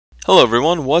Hello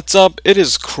everyone, what's up? It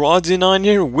is Crawdy9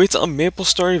 here with a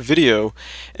MapleStory video,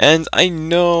 and I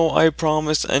know I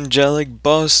promised Angelic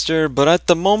Buster, but at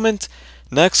the moment,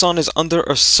 Nexon is under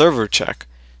a server check.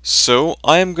 So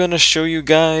I am gonna show you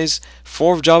guys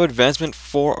 4 job advancement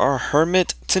for our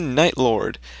Hermit to Night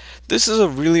Lord. This is a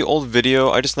really old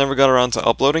video, I just never got around to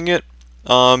uploading it,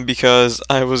 because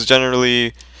I was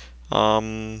generally,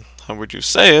 how would you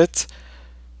say it?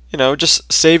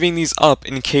 Just saving these up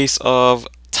in case of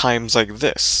times like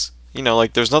this.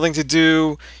 Like there's nothing to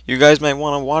do, you guys might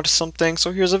want to watch something,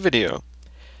 so here's a video.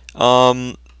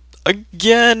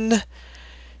 Again,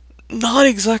 not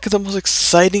exactly the most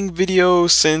exciting video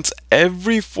since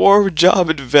every 4 job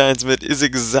advancement is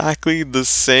exactly the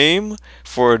same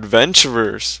for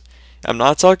adventurers. I'm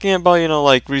not talking about,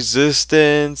 like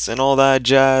resistance and all that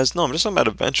jazz. No, I'm just talking about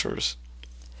adventurers.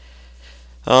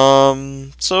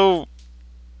 So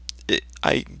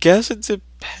I guess it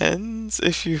depends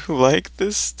if you like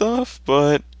this stuff,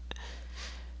 but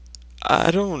I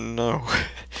don't know.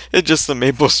 It's just a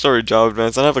MapleStory job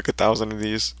advance. I have like 1,000 of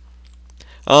these.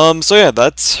 So yeah,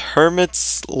 that's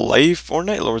Hermit's life or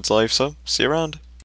Night Lord's life, so see you around.